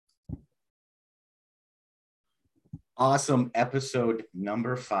Awesome episode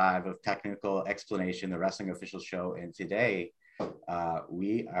number 5 of Technical Explanation, the wrestling official show. And today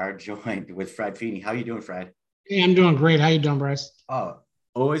we are joined with Fred Feeney. How you doing, Fred? Hey, I'm doing great. How you doing, Bryce? Oh,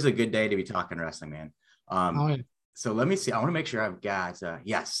 always a good day to be talking wrestling, man. Oh, Um, yeah. so let me see. I want to make sure I've got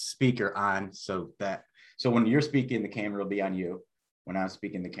yes, speaker on so when you're speaking, the camera will be on you. When I'm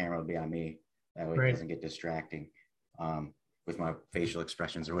speaking, the camera will be on me. That way it Great. doesn't get distracting with my facial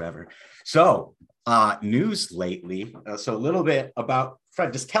expressions or whatever. So news lately. So a little bit about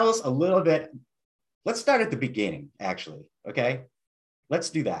Fred. Just tell us a little bit. Let's start at the beginning, actually. Okay, let's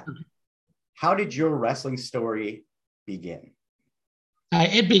do that. How did your wrestling story begin?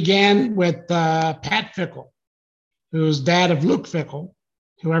 It began with Pat Fickle, who's dad of Luke Fickle,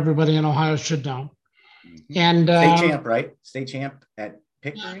 who everybody in Ohio should know. Mm-hmm. And State champ, right? State champ at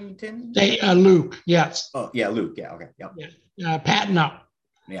Pickerington? Luke, yes. Oh, yeah, Luke. Yeah, okay. Yep. Yeah. Pat, no.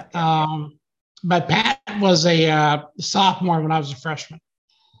 Yeah. But Pat was a sophomore when I was a freshman.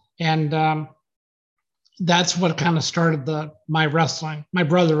 And that's what kind of started my wrestling. My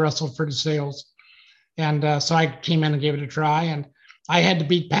brother wrestled for DeSales. And so I came in and gave it a try. And I had to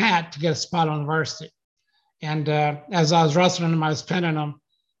beat Pat to get a spot on the varsity. And as I was wrestling him, I was pinning him.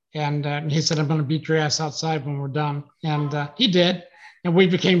 And he said, I'm going to beat your ass outside when we're done. And he did. And we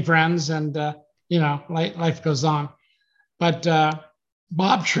became friends. And, life goes on. But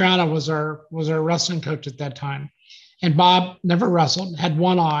Bob Triana was our wrestling coach at that time. And Bob never wrestled, had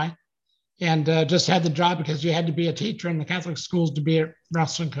one eye, and just had the job because you had to be a teacher in the Catholic schools to be a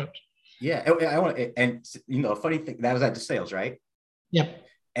wrestling coach. Yeah. I want to, and a funny thing, that was at DeSales, right? Yep.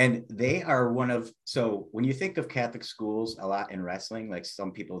 And they are so when you think of Catholic schools a lot in wrestling, like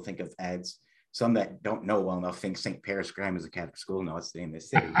some people think of EDS, some that don't know well enough think St. Paris Graham is a Catholic school. No, it's the name of the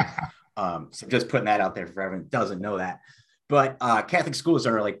city. So just putting that out there for everyone who doesn't know that. But Catholic schools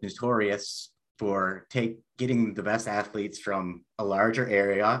are like notorious for getting the best athletes from a larger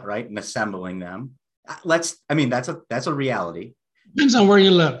area, right, and assembling them. That's a reality. Depends on where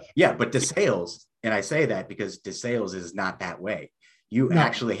you live. Yeah, but DeSales, and I say that because DeSales is not that way. You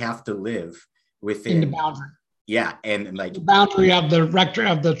actually have to live within in the boundary. Yeah, and like the boundary of the rector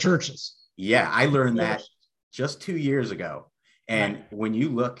of the churches. Yeah, I learned that just 2 years ago. And Right. when you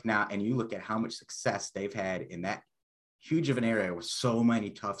look now and you look at how much success they've had in that huge of an area with so many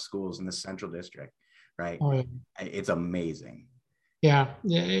tough schools in the Central District, right? Oh, yeah. It's amazing. Yeah,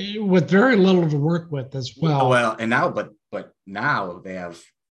 with very little to work with as well. Well, and now, but now they have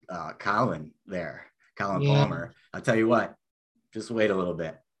Colin there, Colin Palmer. I'll tell you what, just wait a little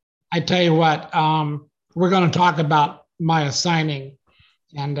bit. I tell you what, we're going to talk about my assigning,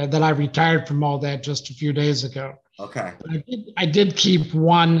 and that I retired from all that just a few days ago. Okay. I did keep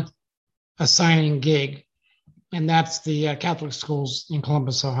one assigning gig, and that's the Catholic schools in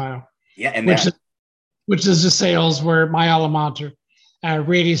Columbus, Ohio. Yeah, and which is DeSales, where my alma mater,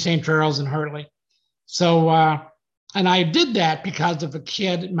 Rady, St. Charles, and Hartley. So, and I did that because of a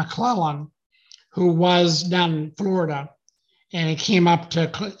kid, McClellan, who was down in Florida, and he came up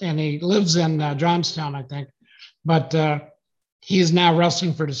and he lives in Johnstown, I think, but he's now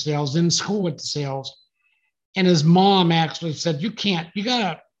wrestling for DeSales, in school with DeSales. And his mom actually said, you got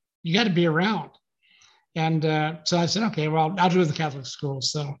to be around. And so I said, okay, well, I'll do the Catholic school.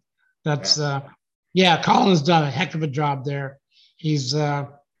 So that's, Colin's done a heck of a job there. He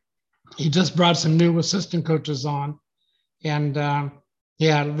just brought some new assistant coaches on, and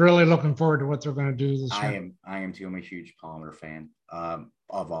really looking forward to what they're going to do this year. I am too. I'm a huge Palmer fan of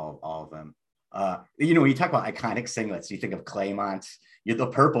all of them. When you talk about iconic singlets, you think of Claymont. You're the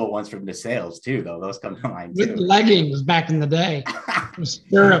purple ones from DeSales too, though. Those come to mind too. With leggings back in the day,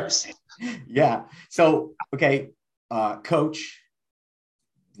 stirrups. Yeah. So, okay, coach,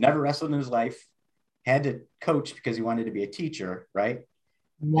 never wrestled in his life, had to coach because he wanted to be a teacher, right?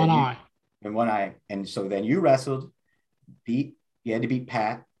 One eye. And so then you wrestled, you had to beat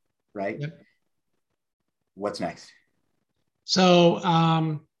Pat, right? Yep. What's next?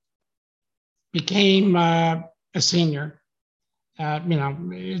 So, became a senior,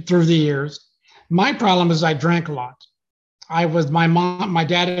 through the years. My problem is I drank a lot. My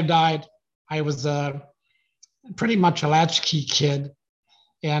dad had died. I was pretty much a latchkey kid.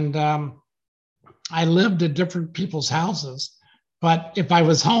 And I lived at different people's houses. But if I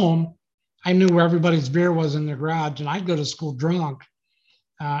was home, I knew where everybody's beer was in their garage, and I'd go to school drunk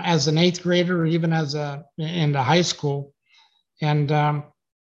as an 8th grader, or even into high school. And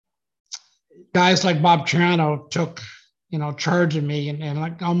guys like Bob Triano took, charge of me and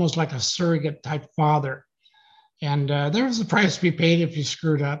like almost like a surrogate type father. And there was a price to be paid if you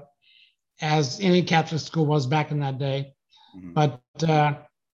screwed up, as any Catholic school was back in that day. Mm-hmm. But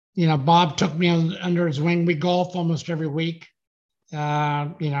Bob took me under his wing. We golf almost every week.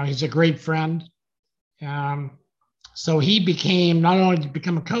 He's a great friend. So he became, not only to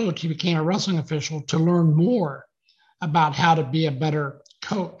become a coach, he became a wrestling official to learn more about how to be a better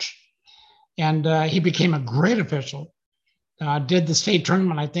coach. And he became a great official. Did the state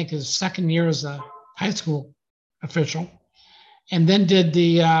tournament, I think, his second year as a high school official. And then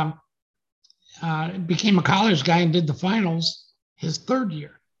became a college guy and did the finals his third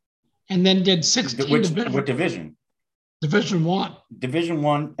year. And then did 16 What division? Division One. Division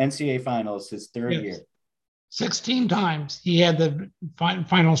One NCAA finals his third year. 16 times he had the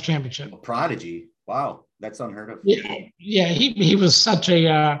finals championship. A prodigy. Wow, that's unheard of. Yeah. He was such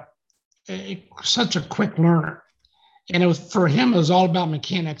a quick learner, and for him it was all about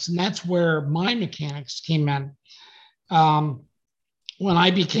mechanics, and that's where my mechanics came in. When I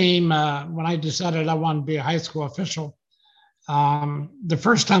decided I wanted to be a high school official, the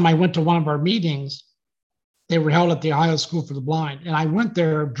first time I went to one of our meetings, they were held at the Ohio School for the Blind, and I went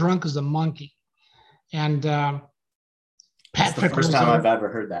there drunk as a monkey. And Pat That's the first time I've ever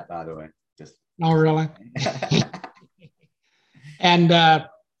heard that, by the way. Oh, really? And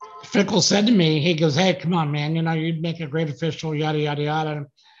Fickle said to me, he goes, "Hey, come on, man, you'd make a great official, yada, yada, yada."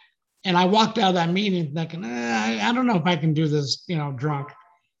 And I walked out of that meeting thinking, I don't know if I can do this, drunk.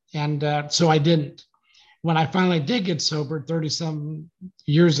 And so I didn't. When I finally did get sober 37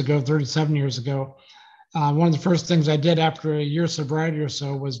 years ago, one of the first things I did after a year sobriety or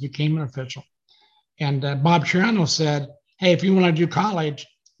so was became an official. And Bob Chirano said, "Hey, if you want to do college,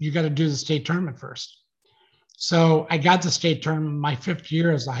 you got to do the state tournament first." So I got the state tournament my 5th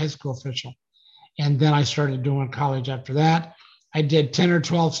year as a high school official. And then I started doing college after that. I did 10 or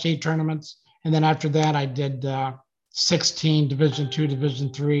 12 state tournaments. And then after that, I did 16 Division II,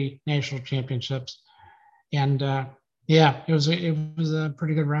 Division III national championships. And it was a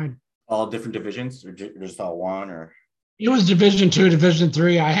pretty good ride. All different divisions or just all one? Or it was Division II, Division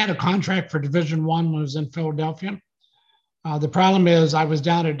III. I had a contract for Division I when I was in Philadelphia. The problem is I was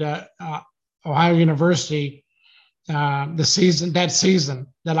down at Ohio University that season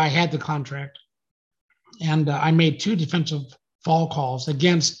that I had the contract. And I made 2 defensive fall calls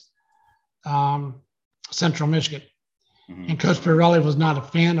against Central Michigan. Mm-hmm. And Coach Pirelli was not a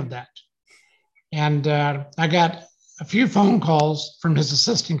fan of that. And I got a few phone calls from his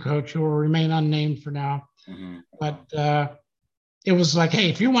assistant coach, who will remain unnamed for now. Mm-hmm. But it was like, "Hey,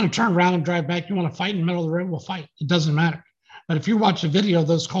 if you want to turn around and drive back, you want to fight in the middle of the road, we'll fight. It doesn't matter. But if you watch the video,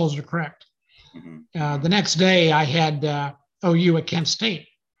 those calls are correct." Mm-hmm. The next day, I had OU at Kent State,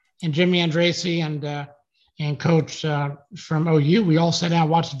 and Jimmy Andrassi and Coach from OU, we all sat down and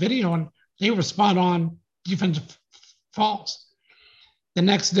watched the video, and they were spot on defensive falls. The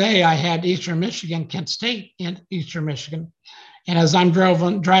next day, I had Eastern Michigan, Kent State in Eastern Michigan. And as I'm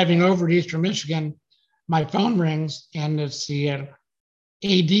driving over to Eastern Michigan, my phone rings, and it's the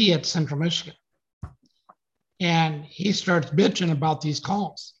AD at Central Michigan. And he starts bitching about these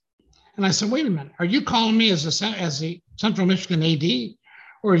calls. And I said, "Wait a minute, are you calling me as the Central Michigan AD,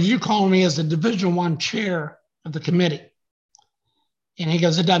 or are you calling me as the Division I chair of the committee?" And he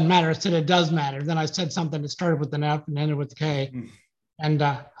goes, "It doesn't matter." I said, "It does matter." Then I said something that started with an F and ended with a K. And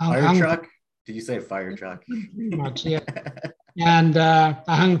fire truck? Did you say fire truck? Pretty much, yeah. And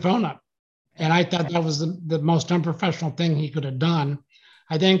I hung the phone up. And I thought that was the most unprofessional thing he could have done.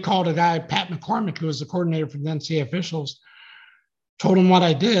 I then called a guy, Pat McCormick, who was the coordinator for the NCAA officials, told him what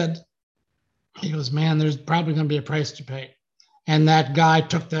I did. He goes, "Man, there's probably going to be a price to pay." And that guy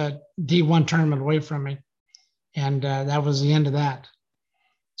took the D1 tournament away from me. And that was the end of that.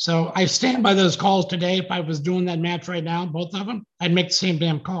 So I stand by those calls today. If I was doing that match right now, both of them, I'd make the same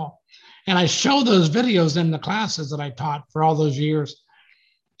damn call. And I show those videos in the classes that I taught for all those years.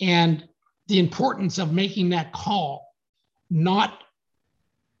 And the importance of making that call, not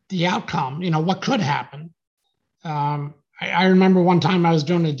the outcome, what could happen. I remember one time I was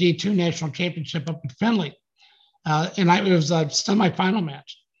doing a D2 national championship up in Findlay. And it was a semifinal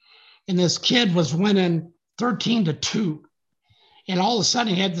match. And this kid was winning 13-2. And all of a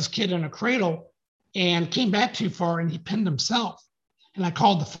sudden, he had this kid in a cradle and came back too far, and he pinned himself. And I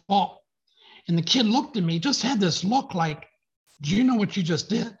called the fall. And the kid looked at me, just had this look like, "Do you know what you just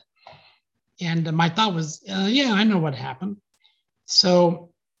did?" And my thought was, yeah, I know what happened.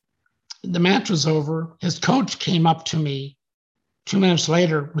 So the match was over. His coach came up to me 2 minutes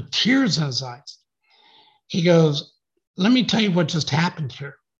later with tears in his eyes. He goes, "Let me tell you what just happened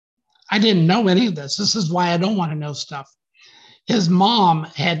here. I didn't know any of this. This is why I don't want to know stuff." His mom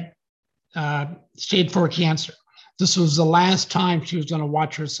had stage 4 cancer. This was the last time she was going to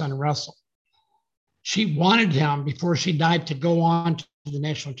watch her son wrestle. She wanted him, before she died, to go on to the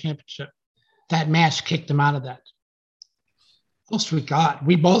national championship. That match kicked him out of that. Oh, sweet God.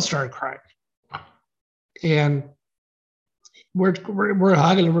 We both started crying. And we're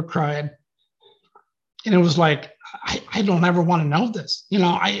hugging and we're crying. And it was like, I don't ever want to know this.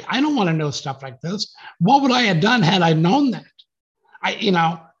 I don't want to know stuff like this. What would I have done had I known that?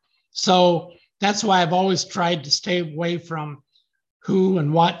 So that's why I've always tried to stay away from who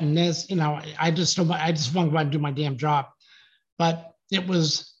and what and this. I just want to go out and do my damn job. But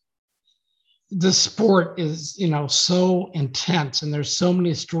the sport is, so intense, and there's so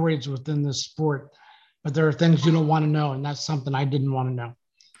many stories within this sport, but there are things you don't want to know. And that's something I didn't want to know.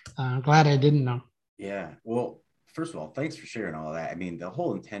 I'm glad I didn't know. Yeah. Well, first of all, thanks for sharing all that. I mean, the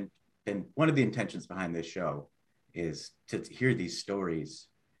whole intent and one of the intentions behind this show is to hear these stories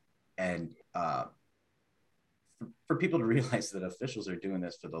and for people to realize that officials are doing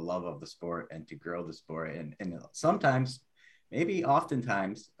this for the love of the sport and to grow the sport. And sometimes, maybe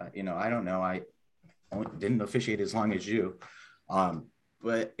oftentimes, I don't know, I didn't officiate as long as you,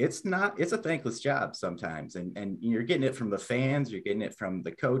 but it's a thankless job sometimes. And you're getting it from the fans, you're getting it from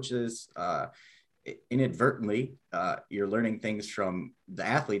the coaches, inadvertently, you're learning things from the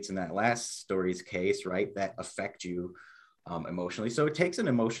athletes in that last story's case, right, that affect you emotionally. So it takes an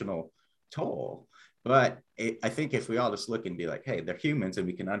emotional toll. But I think if we all just look and be like, hey, they're humans and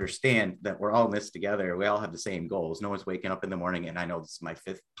we can understand that we're all in this together, we all have the same goals. No one's waking up in the morning, and I know this is my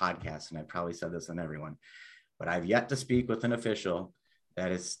 5th podcast and I probably said this on everyone, but I've yet to speak with an official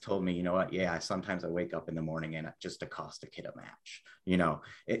that has told me, you know what, yeah, sometimes I wake up in the morning and just to cost a kid a match,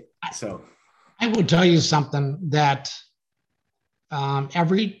 so. I will tell you something that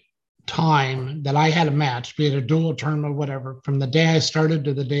every time that I had a match, be it a dual tournament or whatever, from the day I started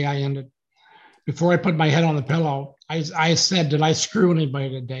to the day I ended, before I put my head on the pillow, I said, did I screw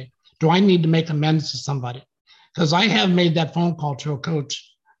anybody today? Do I need to make amends to somebody? Because I have made that phone call to a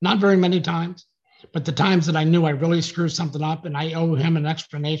coach, not very many times, but the times that I knew I really screwed something up and I owe him an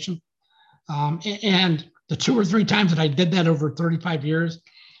explanation. And the 2 or 3 times that I did that over 35 years,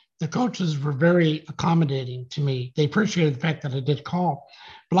 the coaches were very accommodating to me. They appreciated the fact that I did call,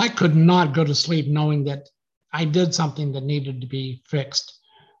 but I could not go to sleep knowing that I did something that needed to be fixed.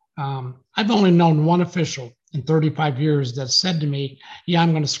 I've only known one official in 35 years that said to me, yeah, I'm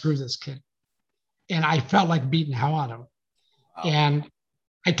going to screw this kid. And I felt like beating hell out of him. Wow. And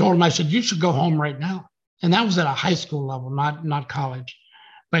I told him, I said, you should go home right now. And that was at a high school level, not college.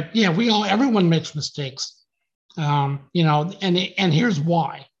 But yeah, everyone makes mistakes, and here's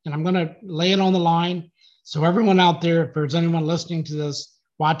why. And I'm going to lay it on the line. So everyone out there, if there's anyone listening to this,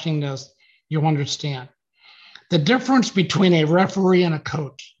 watching this, you'll understand. The difference between a referee and a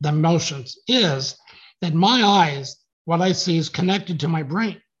coach, the emotions, is that my eyes, what I see is connected to my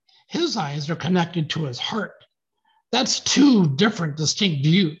brain. His eyes are connected to his heart. That's 2 different distinct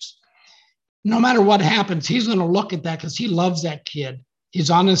views. No matter what happens, he's going to look at that because he loves that kid.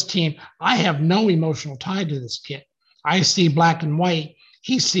 He's on his team. I have no emotional tie to this kid. I see black and white.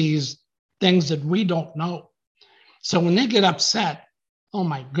 He sees things that we don't know. So when they get upset, oh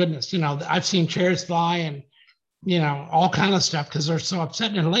my goodness, I've seen chairs fly and, all kind of stuff because they're so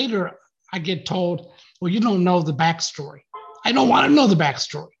upset. And later I get told, well, you don't know the backstory. I don't want to know the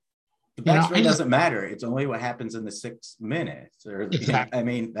backstory. The backstory doesn't matter. It's only what happens in the 6 minutes.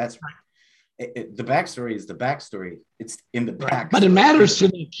 Exactly. That's right. The backstory is the backstory. It's in the back. Right. But it matters to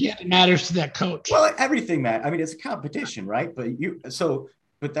the kid. It matters to that coach. Well, everything matters. It's a competition, right?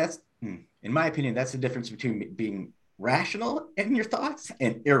 But that's, in my opinion, that's the difference between being rational in your thoughts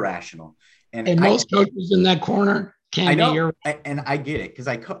and irrational. And most coaches in that corner can be irrational. And I get it because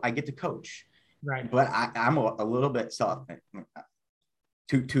I get to coach. Right. But I'm a little bit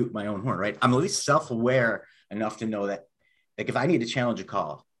toot my own horn, right? I'm at least self-aware enough to know that, like, if I need to challenge a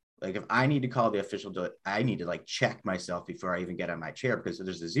call, like if I need to call the official, I need to check myself before I even get on my chair, because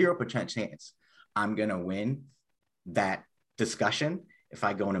there's a 0% chance I'm going to win that discussion if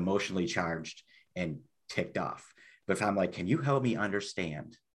I go in emotionally charged and ticked off. But if I'm like, can you help me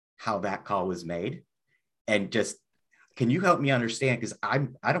understand how that call was made? And just, can you help me understand? Because I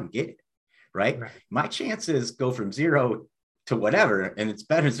don't get it, right? My chances go from 0 to whatever, and it's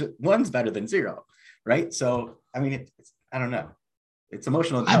better. One's better than 0, right? So, it's I don't know. It's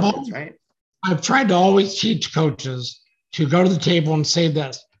emotional intelligence, right? I've tried to always teach coaches to go to the table and say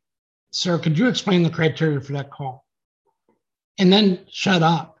this, sir, could you explain the criteria for that call? And then shut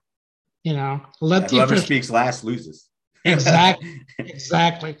up, whoever speaks last loses.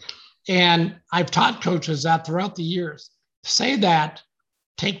 Exactly. And I've taught coaches that throughout the years. Say that,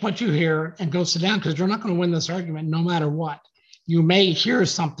 take what you hear and go sit down, because you're not going to win this argument no matter what. You may hear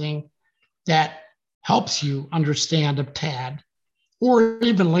something that helps you understand a tad, or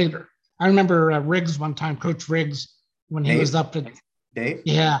even later. I remember Riggs one time, Coach Riggs, when he was up at Dave.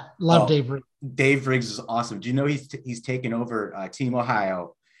 Yeah, love Dave Riggs. Dave Riggs is awesome. Do you know he's taken over Team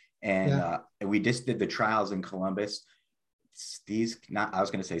Ohio, and we just did the trials in Columbus. I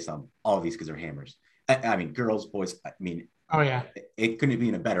was going to say all of these kids are hammers. I mean, girls, boys. I mean, oh yeah, it couldn't be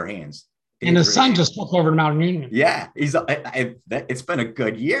in a better hands. Dave and his Riggs, son just took over to Mountain Union. Yeah, it's been a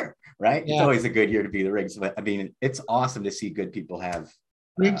good year, right? Yeah. It's always a good year to be the Riggs. But I mean, it's awesome to see good people have.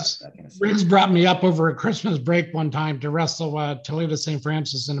 Riggs brought me up over a Christmas break one time to wrestle Toledo St.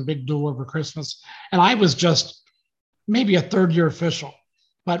 Francis in a big duel over Christmas. And I was just maybe a third year official,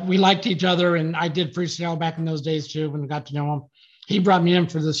 but we liked each other. And I did freestyle back in those days too, when I got to know him. He brought me in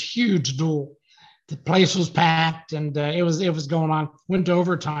for this huge duel. The place was packed and it was going on, went to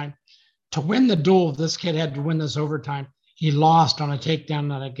overtime. To win the duel, this kid had to win this overtime. He lost on a takedown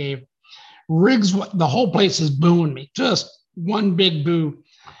that I gave. Riggs, the whole place is booing me, just one big boo.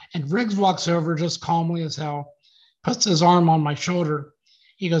 And Riggs walks over just calmly as hell, puts his arm on my shoulder.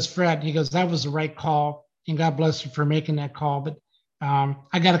 He goes, Fred, he goes, that was the right call. And God bless you for making that call. But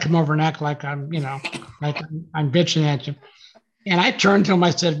I got to come over and act like I'm bitching at you. And I turned to him,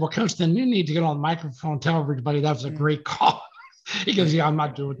 I said, well, Coach, then you need to get on the microphone and tell everybody that was a great call. He goes, yeah, I'm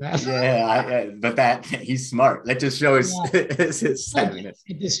not doing that. Yeah, but he's smart. That just shows his savviness.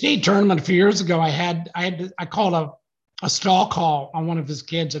 At the state tournament a few years ago, I called a stall call on one of his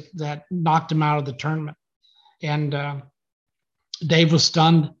kids that knocked him out of the tournament. And Dave was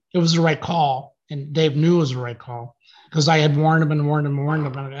stunned. It was the right call. And Dave knew it was the right call because I had warned him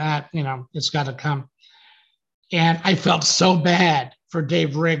about that, it's got to come. And I felt so bad for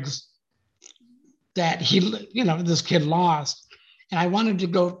Dave Riggs that this kid lost. And I wanted to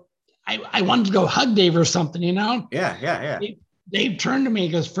go, I wanted to go hug Dave or something, Yeah. Dave turned to me,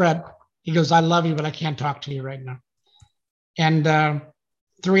 he goes, Fred, he goes, I love you, but I can't talk to you right now. And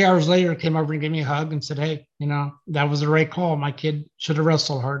 3 hours later, came over and gave me a hug and said, hey, that was the right call. My kid should have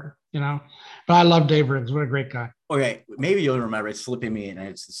wrestled harder, But I love Dave Riggs. What a great guy. Okay, maybe you'll remember. It's slipping me, and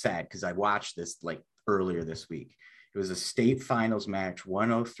it's sad because I watched this like earlier this week. It was a state finals match,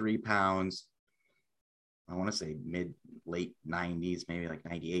 103 pounds. I want to say late 90s, maybe like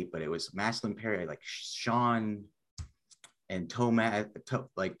 98, but it was Maslin Perry, like Sean and Tomas,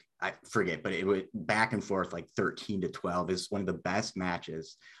 I forget, but it was back and forth like 13-12. Is one of the best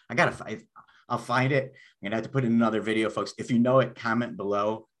matches. I'll find it. I'm gonna have to put in another video, folks. If you know it, comment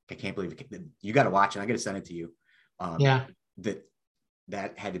below. I can't believe it. You got to watch it. I got to send it to you.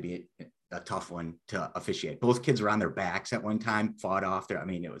 That had to be a tough one to officiate. Both kids were on their backs at one time, fought off there. I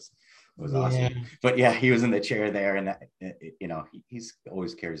mean, it was awesome. But yeah, he was in the chair there, and he's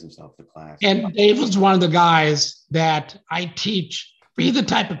always carries himself to class. And Dave was one of the guys that I teach. Be the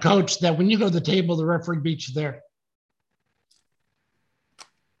type of coach that when you go to the table, the referee beats you there.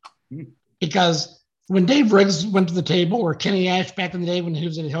 Because when Dave Riggs went to the table, or Kenny Ash back in the day when he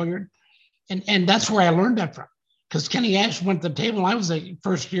was at Hilliard, and that's where I learned that from. Because Kenny Ash went to the table. I was a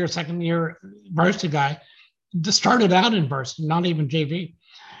first year, second year varsity guy. Just started out in varsity, not even JV.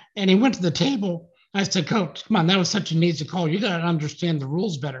 And he went to the table. I said, Coach, come on, that was such an easy call. You got to understand the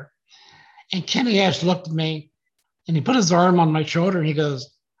rules better. And Kenny Ash looked at me and he put his arm on my shoulder and he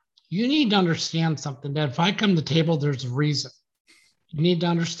goes, you need to understand something, that if I come to the table, there's a reason. You need to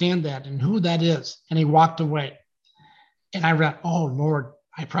understand that and who that is. And he walked away. And I read, oh, Lord,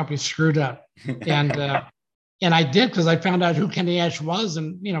 I probably screwed up. And I did, because I found out who Kenny Ash was.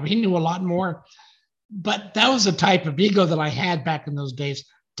 And, he knew a lot more. But that was the type of ego that I had back in those days.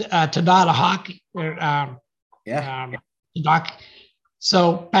 Tadada Hockey.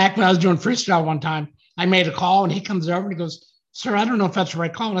 So back when I was doing freestyle one time, I made a call and he comes over and he goes, sir, I don't know if that's the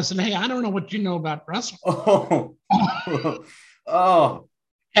right call. And I said, hey, I don't know what you know about wrestling. Oh.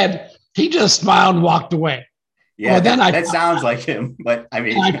 And he just smiled and walked away. Yeah, well, that sounds like him. But I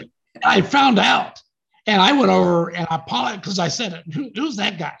mean, I found out. And I went over and I apologized because I said, who's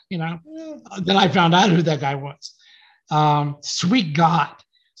that guy? Then I found out who that guy was. Sweet God.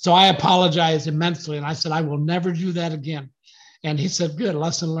 So I apologized immensely. And I said, I will never do that again. And he said, good,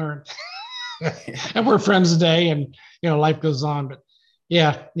 lesson learned. And we're friends today and, life goes on. But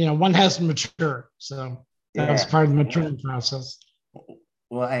yeah, one has to mature. So that was part of the maturing process.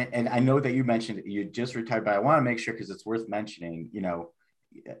 Well, and I know that you mentioned you just retired, but I want to make sure, because it's worth mentioning,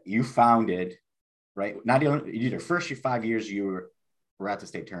 you founded, right? Not only you did your first 5 years you were at the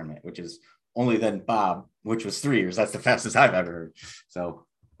state tournament, which is only then Bob, which was 3 years. That's the fastest I've ever heard. So,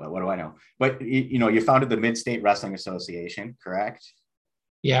 but what do I know? But you founded the Mid-State Wrestling Association, correct?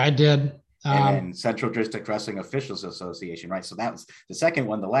 Yeah, I did. And then Central District Wrestling Officials Association, right? So that was the second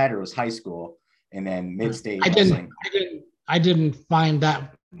one. The latter was high school, and then Mid-State Wrestling. I didn't find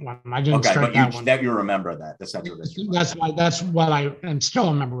that one. I didn't Okay, start but you that one. that you remember that the Central District. That's what I am still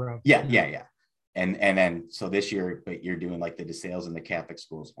a member of. Yeah. And then so this year, but you're doing like the DeSales and the Catholic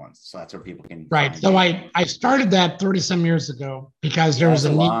schools ones, so that's where people can Right. So I started that 30 some years ago because there was a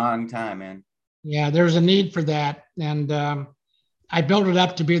need. Long time, man. Yeah, there was a need for that, and I built it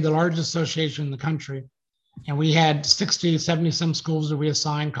up to be the largest association in the country. And we had 60, 70 some schools that we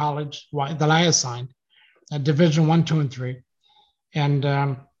assigned college that I assigned, Division 1, 2, and 3. And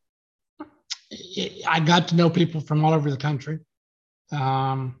I got to know people from all over the country.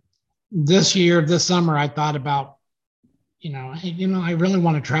 This summer, I thought about, I really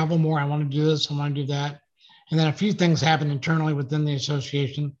want to travel more. I want to do this. I want to do that. And then a few things happened internally within the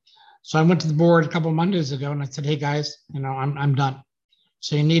association. So I went to the board a couple of Mondays ago and I said, hey guys, I'm done.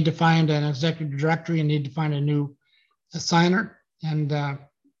 So you need to find an executive director. You need to find a new assigner. And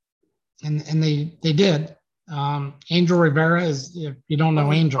they did. Angel Rivera is, if you don't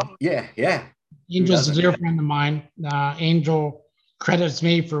know Angel. Yeah. Angel's a dear friend of mine. Angel credits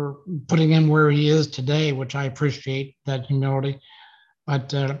me for putting him where he is today, which I appreciate that humility.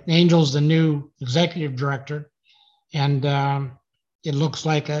 But Angel's the new executive director. And it looks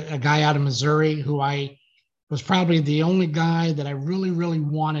like a guy out of Missouri who I was probably the only guy that I really, really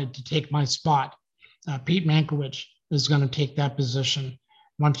wanted to take my spot. Pete Mankiewicz is going to take that position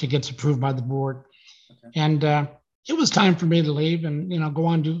once he gets approved by the board. Okay. And it was time for me to leave and, go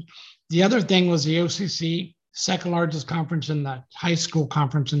on to. The other thing was the OCC, second largest conference in the high school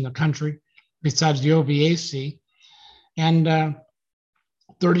conference in the country, besides the OVAC. And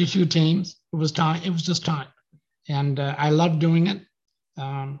 32 teams. It was time. It was just time. And I love doing it.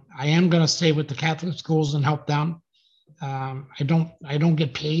 I am going to stay with the Catholic schools and help them. I don't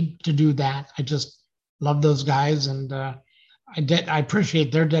get paid to do that. I just love those guys, and I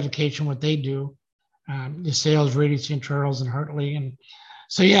appreciate their dedication, what they do. DeSales, Rady, St. Charles, and Hartley, and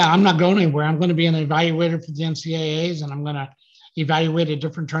so yeah, I'm not going anywhere. I'm going to be an evaluator for the NCAAs, and I'm going to evaluate at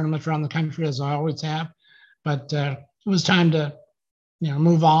different tournaments around the country as I always have. But it was time to,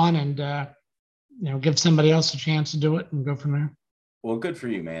 move on and give somebody else a chance to do it and go from there. Well, good for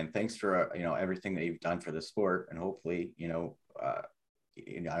you, man. Thanks for everything that you've done for the sport, and hopefully,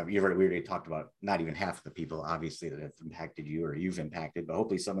 we already talked about not even half of the people, obviously, that have impacted you or you've impacted, but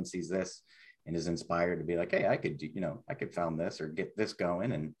hopefully someone sees this and is inspired to be like, hey, I could do, I could found this or get this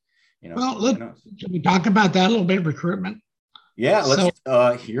going, and Well, can we talk about that a little bit? Recruitment. Yeah, let's.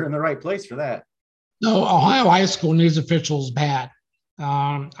 You're in the right place for that. No, Ohio high school needs officials bad.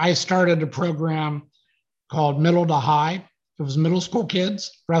 I started a program called Middle to High. It was middle school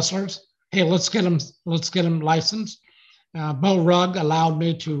kids, wrestlers. Hey, let's get them licensed. Bo Rugg allowed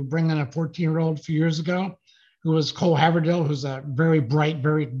me to bring in a 14-year-old a few years ago, who was Cole Haverdale, who's a very bright,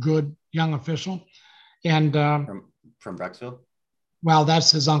 very good young official. And from Brecksville? Well,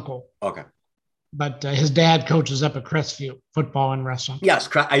 that's his uncle. Okay. But his dad coaches up at Crestview, football and wrestling. Yes,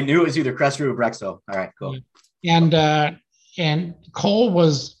 I knew it was either Crestview or Brecksville. All right, cool. And Cole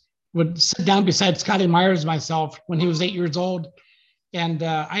would sit down beside Scotty Myers and myself when he was 8 years old. And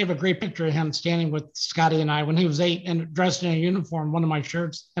I have a great picture of him standing with Scotty and I when he was 8 and dressed in a uniform, one of my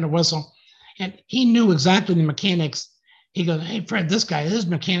shirts and a whistle. And he knew exactly the mechanics. He goes, hey, Fred, this guy, his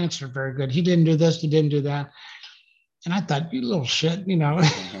mechanics are very good. He didn't do this, he didn't do that. And I thought, you little shit,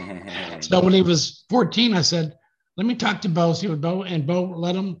 So when he was 14, I said, let me talk to Bo, see what Bo, and Bo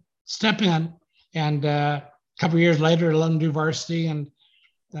let him step in. And a couple of years later, let him do varsity. And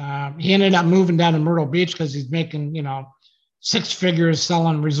he ended up moving down to Myrtle Beach because he's making, 6 figures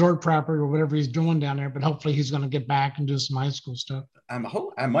selling resort property or whatever he's doing down there. But hopefully he's going to get back and do some high school stuff.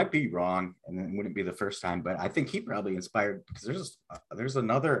 I might be wrong, and it wouldn't be the first time, but I think he probably inspired, because there's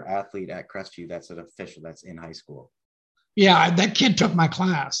another athlete at Crestview that's an official that's in high school. Yeah, that kid took my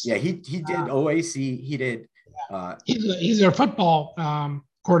class. Yeah, he did OAC. He did. He's their football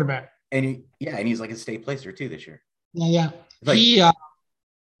quarterback. And he's like a state placer too this year. Yeah. Like,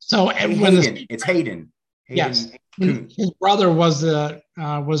 it's Hayden. Yes, his brother was the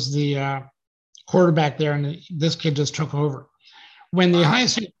quarterback there, and this kid just took over. When the high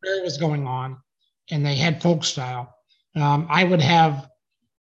school fair was going on, and they had folk style, I would have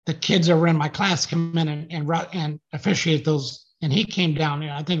the kids that were in my class come in and officiate those. And he came down,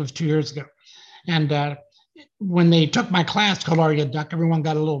 I think it was 2 years ago. And when they took my class called Are You a Duck, everyone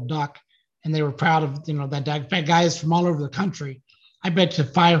got a little duck, and they were proud of that duck. In fact, guys from all over the country, I bet you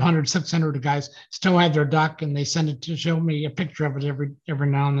 500, 600 guys still have their duck, and they send it to show me a picture of it every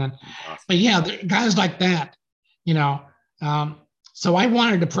now and then. Awesome. But yeah, guys like that, so I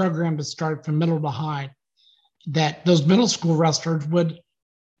wanted a program to start from middle to high, that those middle school wrestlers would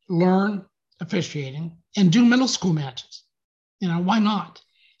learn officiating and do middle school matches. why not?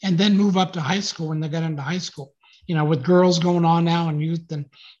 And then move up to high school when they got into high school. With girls going on now and youth and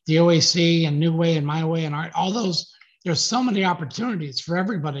the OAC and New Way and My Way and art, all those, there's so many opportunities for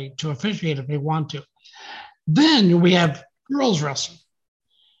everybody to officiate if they want to. Then we have girls wrestling.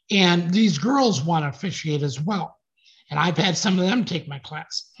 And these girls want to officiate as well. And I've had some of them take my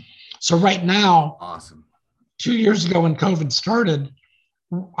class. So right now, awesome. 2 years ago when COVID started,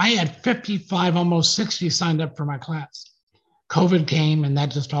 I had 55, almost 60 signed up for my class. COVID came and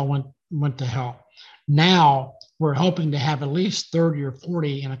that just all went to hell. Now we're hoping to have at least 30 or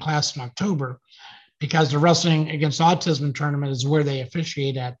 40 in a class in October, because the Wrestling Against Autism tournament is where they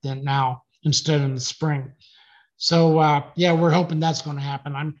officiate at then now instead of in the spring. So we're hoping that's going to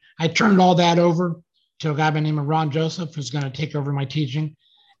happen. I turned all that over to a guy by the name of Ron Joseph, who's going to take over my teaching.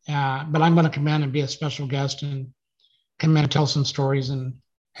 But I'm going to come in and be a special guest and come in and tell some stories. And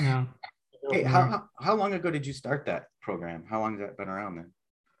hey, how long ago did you start that program? How long has that been around then?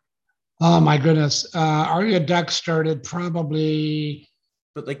 Oh my goodness, Aria Duck started probably.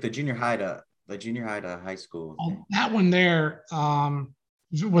 But like the junior high to high school. That one there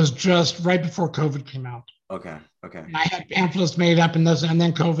was just right before COVID came out. Okay. And I had pamphlets made up and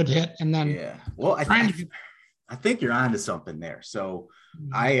then COVID hit, and then Well, I think you're onto something there. So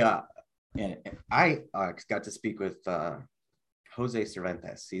I got to speak with Jose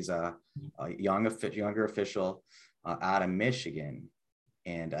Cervantes. He's a younger official out of Michigan,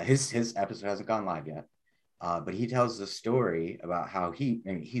 and his episode hasn't gone live yet. But he tells the story about how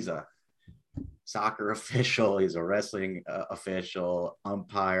he's a soccer official, he's a wrestling official,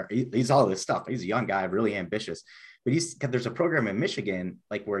 umpire. He's all this stuff. He's a young guy, really ambitious. But there's a program in Michigan,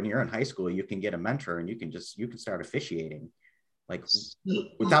 like when you're in high school, you can get a mentor and you can start officiating, like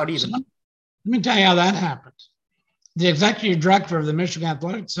without even. Let me tell you how that happened. The executive director of the Michigan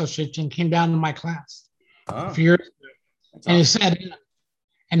Athletic Association came down to my class a few years ago, and he said,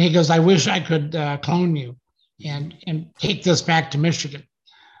 and he goes, "I wish I could clone you and take this back to Michigan."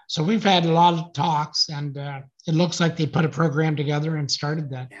 So we've had a lot of talks, and it looks like they put a program together and started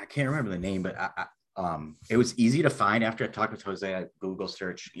that. Yeah, I can't remember the name, but it was easy to find after I talked with Jose. I Google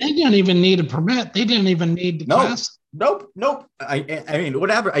search. They didn't even need a permit. They didn't even need the class. Nope. I mean,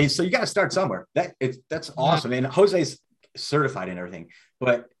 whatever. So you got to start somewhere. That's awesome. And Jose's certified and everything.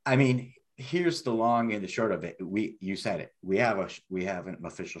 But I mean, here's the long and the short of it. You said it. We have an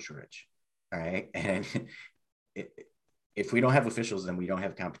official shortage. All right, and if we don't have officials, then we don't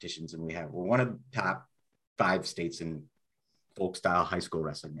have competitions, and we're one of the top 5 states in folk style high school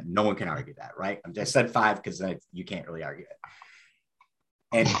wrestling, and no one can argue that, right? I said 5 because you can't really argue it.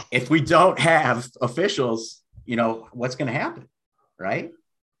 And if we don't have officials, what's going to happen, right?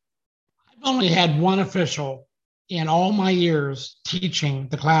 I've only had one official in all my years teaching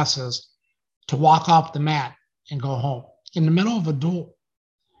the classes to walk off the mat and go home in the middle of a duel.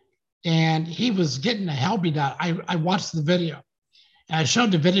 And he was getting the hell beat out. I watched the video, and I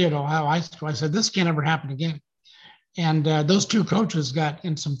showed the video to Ohio High School. I said, this can't ever happen again. And those 2 coaches got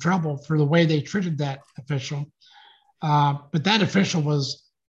in some trouble for the way they treated that official. But that official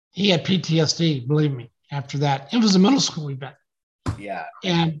he had PTSD, believe me, after that. It was a middle school event. Yeah.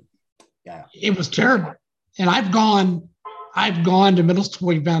 And it was terrible. And I've gone to middle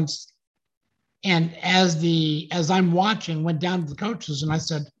school events, and as I'm watching, went down to the coaches and I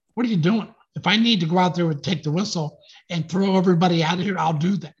said, what are you doing? If I need to go out there and take the whistle and throw everybody out of here, I'll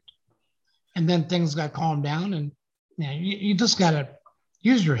do that. And then things got calmed down, and you just got to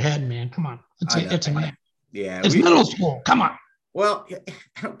use your head, man. Come on. It's a man. Yeah. It's middle school. Come on. Well,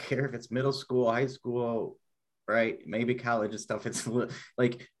 I don't care if it's middle school, high school, right? Maybe college and stuff. It's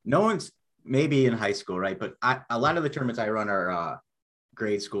like no one's maybe in high school, right? But a lot of the tournaments I run are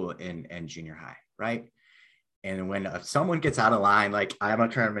grade school and junior high, right? And when someone gets out of line, like I'm a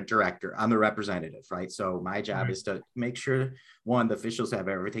tournament director, I'm the representative, right? So my job is to make sure, one, the officials have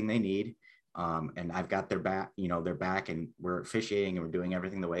everything they need. And I've got their back, and we're officiating and we're doing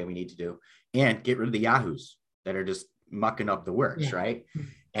everything the way we need to do, and get rid of the yahoos that are just mucking up the works, right?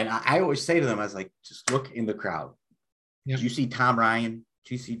 And I always say to them, I was like, just look in the crowd. Do you see Tom Ryan?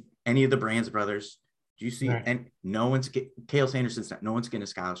 Do you see any of the Brands brothers? Do you see, and Cale Sanderson's no one's getting a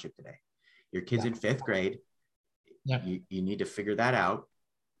scholarship today. Your kid's in 5th grade. You need to figure that out,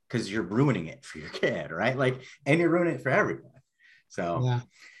 because you're ruining it for your kid, right? And you're ruining it for everyone. So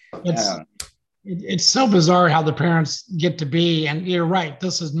it's so bizarre how the parents get to be, and you're right.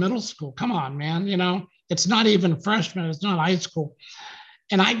 This is middle school. Come on, man. It's not even freshman. It's not high school.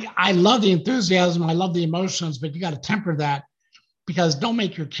 And I love the enthusiasm. I love the emotions, but you got to temper that, because don't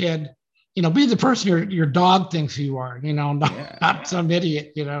make your kid, be the person your dog thinks you are, not some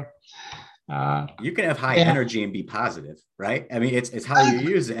idiot, You can have high yeah. energy and be positive, right? I mean, it's how you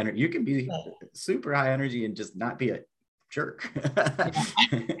use the energy. You can be super high energy and just not be a jerk. Yeah.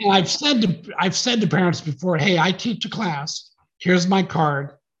 And I've said to parents before, hey, I teach a class. Here's my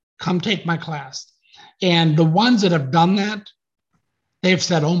card. Come take my class. And the ones that have done that, they've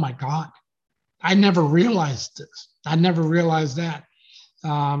said, oh my God, I never realized this. I never realized that.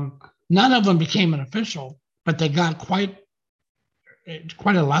 None of them became an official, but they got quite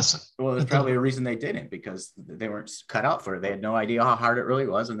a lesson. Well, there's probably a reason they didn't, because they weren't cut out for it. They had no idea how hard it really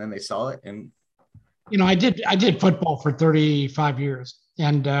was, and then they saw it. And I did football for 35 years,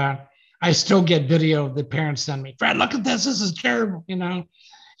 and I still get video that parents send me. Fred, look at this. This is terrible,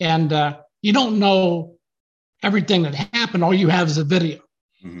 And you don't know everything that happened. All you have is a video.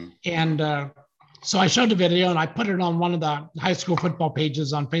 Mm-hmm. And so I showed the video and I put it on one of the high school football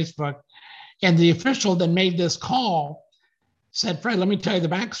pages on Facebook. And the official that made this call said, Fred, let me tell you the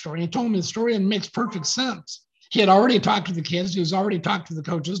backstory. And he told me the story, and it makes perfect sense. He had already talked to the kids. He was already talked to the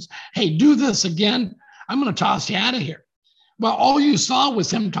coaches. Hey, do this again. I'm going to toss you out of here. Well, all you saw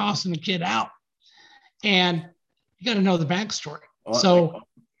was him tossing the kid out. And you got to know the backstory. Well, so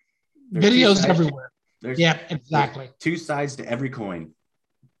videos everywhere. Yeah, exactly. There's two sides to every coin.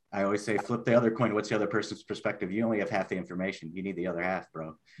 I always say, flip the other coin. What's the other person's perspective? You only have half the information. You need the other half,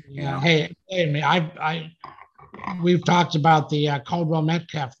 bro. Yeah. Hey, we've talked about the Caldwell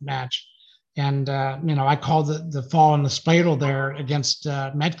Metcalf match, and I called the fall in the Spadle there against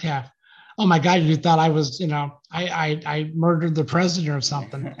Metcalf. Oh my God, you thought I was, I murdered the president or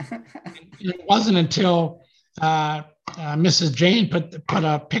something. It wasn't until Mrs. Jane put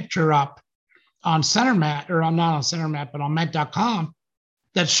a picture up on CenterMat, or not on CenterMat, but on Met.com,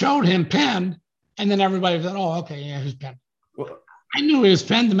 that showed him pinned, and then everybody said, "Oh, okay, yeah, he's pinned." Well, I knew he was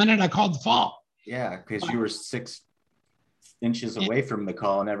pinned the minute I called the fall. Yeah, because you were 6 inches away from the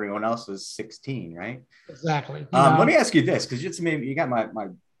call, and everyone else was 16, right? Exactly. Let me ask you this, because it's maybe you got my.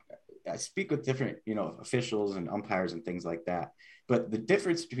 I speak with different, officials and umpires and things like that. But the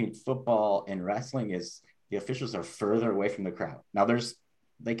difference between football and wrestling is the officials are further away from the crowd. Now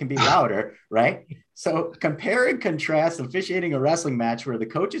they can be louder, right? So compare and contrast officiating a wrestling match where the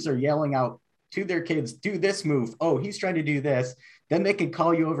coaches are yelling out to their kids, do this move. Oh, he's trying to do this. Then they can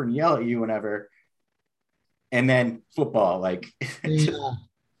call you over and yell at you whenever. And then football, yeah.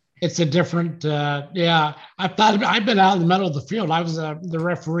 It's a different, I've been out in the middle of the field. I was the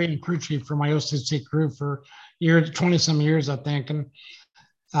referee and crew chief for my OCC crew for 20 some years, I think. And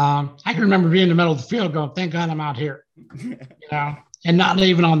I can remember being in the middle of the field going, thank God I'm out here, and not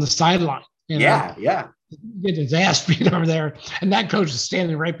leaving on the sideline. Yeah. Get his ass beat over there. And that coach is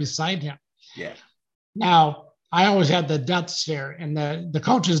standing right beside him. Yeah. Now, I always had the death stare, and the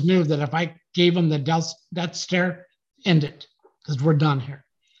coaches knew that if I gave them the death stare, end it, because we're done here.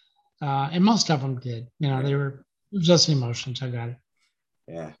 And most of them did. They were just emotions. I got it.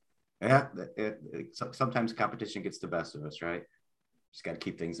 Yeah. Sometimes competition gets the best of us, right? Just got to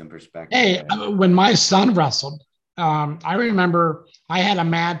keep things in perspective. Hey, when my son wrestled, I remember I had a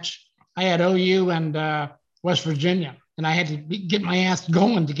match. I had OU and West Virginia, and I had to get my ass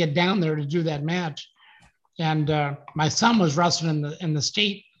going to get down there to do that match. And my son was wrestling in the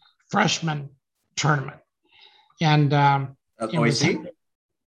state freshman tournament, and it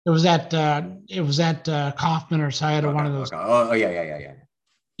was at Kaufman or Sayada, one of those. Oh yeah.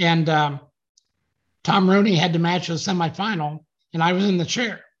 And Tom Rooney had to match the semifinal, and I was in the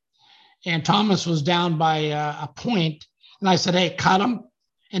chair. And Thomas was down by a point, and I said, "Hey, cut him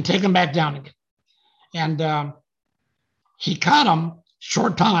and take him back down again." And he cut him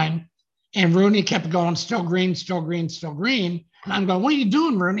short time, and Rooney kept going, still green. And I'm going, "What are you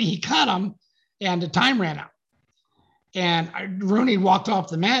doing, Rooney?" He cut him, and the time ran out. And Rooney walked off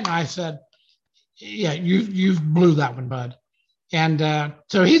the mat, and I said, "Yeah, you blew that one, bud." And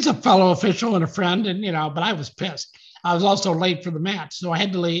so he's a fellow official and a friend, and but I was pissed. I was also late for the match, so I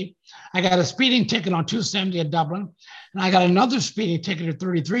had to leave. I got a speeding ticket on 270 at Dublin, and I got another speeding ticket at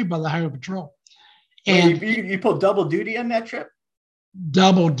 33 by the Highway Patrol. And you pulled double duty on that trip?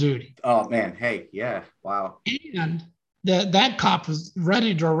 Double duty. Oh man, hey, yeah, wow. And that cop was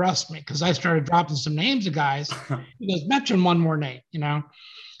ready to arrest me because I started dropping some names of guys. He goes, mention one more name,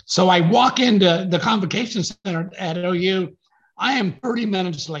 So I walk into the convocation center at OU. I am 30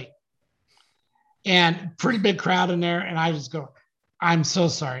 minutes late, and pretty big crowd in there. And I just go, "I'm so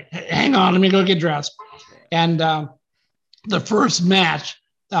sorry. Hang on, let me go get dressed." And the first match,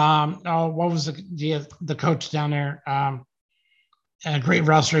 what was the coach down there? A great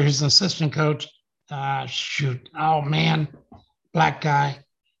wrestler who's an assistant coach. Oh man, black guy.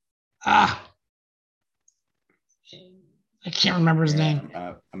 I can't remember his name.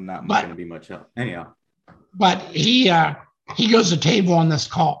 I'm not going to be much help. Anyhow. But he goes to table on this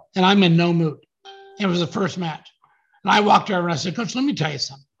call, and I'm in no mood. It was the first match. And I walked over and I said, Coach, let me tell you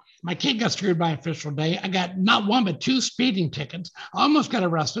something. My kid got screwed by official day. I got not one, but 2 speeding tickets. I almost got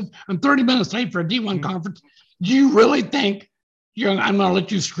arrested. I'm 30 minutes late for a D1 conference. Do you really think I'm going to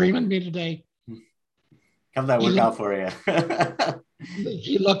let you scream at me today? How'd that work out for you?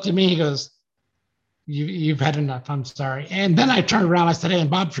 He looked at me. He goes, you've had enough. I'm sorry. And then I turned around. I said, hey,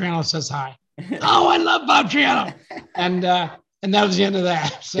 and Bob Triano says hi. Oh, I love Bob Triano. And that was the end of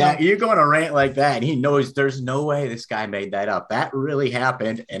that. So, yeah, you go on a rant like that, and he knows there's no way this guy made that up. That really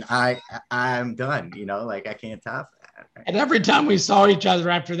happened, and I'm done. Like I can't top that. Right? And every time we saw each other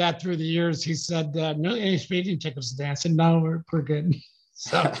after that through the years, he said, "No, any speeding tickets today?" I said, "No, we're good."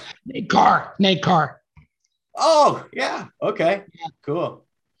 So Nate Carr. Oh yeah, okay, yeah. Cool.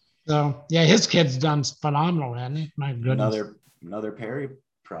 So yeah, his kid's done phenomenal, hasn't he? My goodness. Another Perry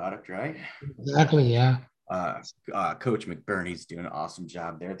product, right? Exactly. Yeah. Coach McBurney's doing an awesome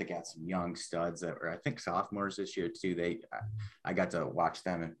job there. They got some young studs that were, I think, sophomores this year too. I got to watch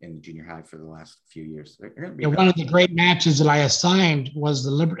them in the junior high for the last few years. One of the great matches that I assigned was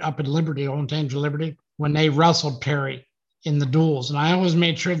up at Liberty, Old Danger Liberty, when they wrestled Perry in the duels, and I always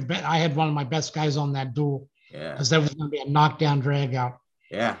made sure that I had one of my best guys on that duel. Yeah, because that was going to be a knockdown drag out.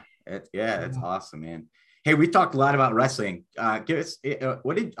 Yeah, it's awesome, man. Hey, we talked a lot about wrestling. Give us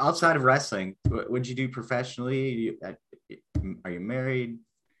outside of wrestling? What did you do professionally? Are you married?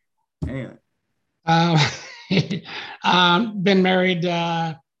 Anyway. Been married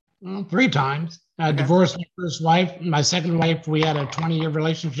 3 times. Okay. Divorced my first wife. My second wife, we had a 20-year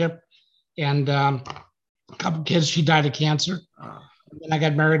relationship, and a couple kids. She died of cancer. And then I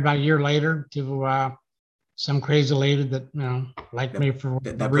got married about a year later to some crazy lady that liked me for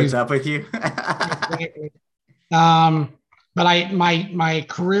that puts up with you. But my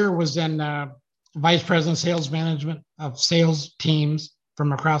career was in vice president sales management of sales teams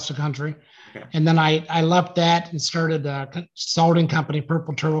from across the country. Okay. And then I left that and started a consulting company,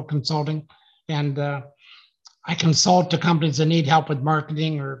 Purple Turtle Consulting. And I consult to companies that need help with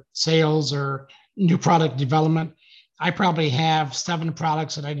marketing or sales or new product development. I probably have 7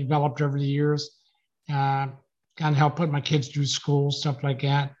 products that I developed over the years. Kind of help put my kids through school, stuff like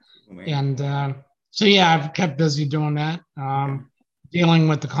that. Oh, and so, yeah, I've kept busy doing that, dealing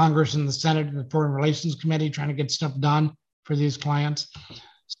with the Congress and the Senate and the Foreign Relations Committee, trying to get stuff done for these clients.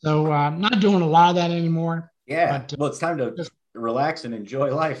 So not doing a lot of that anymore. Yeah, but, well, it's time to just relax and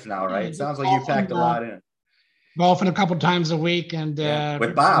enjoy life now, right? It sounds like you packed a lot in. Golfing a couple times a week. And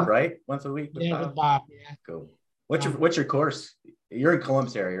with Bob, right? Once a week with Bob? With Bob, yeah. Cool. What's your course? You're in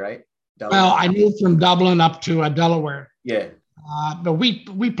Columbus area, right? Delaware. Well, I moved from Dublin up to Delaware. Yeah. But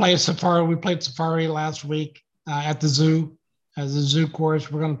we play safari. We played safari last week at the zoo, as a zoo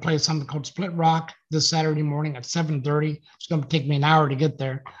course. We're going to play something called Split Rock this Saturday morning at 7:30. It's going to take me an hour to get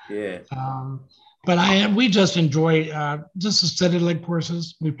there. Yeah. But we just enjoy just the steady leg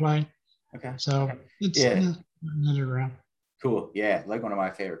courses we play. Okay. So it's another round. Cool. Yeah, like one of my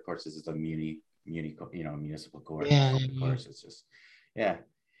favorite courses is a municipal course. Yeah. Course. It's just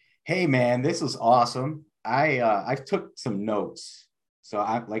Hey man, this was awesome. I took some notes. So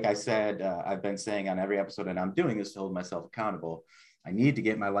like I said, I've been saying on every episode, and I'm doing this to hold myself accountable. I need to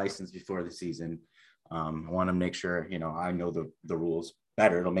get my license before the season. I want to make sure, I know the rules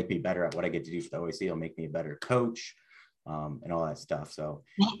better. It'll make me better at what I get to do for the OAC. It'll make me a better coach, and all that stuff. So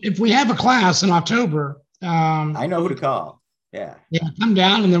if we have a class in October, I know who to call. Yeah, come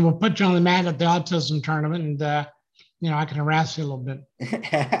down, and then we'll put you on the mat at the autism tournament, and I can harass you a little bit.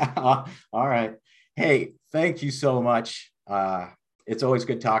 All right. Hey, thank you so much. It's always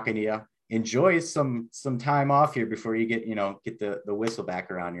good talking to you. Enjoy some time off here before you get the whistle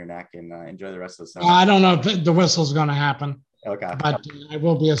back around your neck, and enjoy the rest of the summer. I don't know if the whistle's going to happen. Okay. But I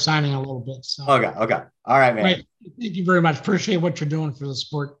will be assigning a little bit. So. Okay. All right, man. Right. Thank you very much. Appreciate what you're doing for the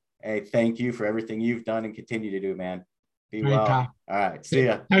sport. Hey, thank you for everything you've done and continue to do, man. Be well. All right. See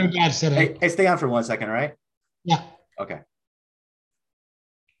ya. Have a good day. Hey, stay on for 1 second, all right? Yeah. Okay.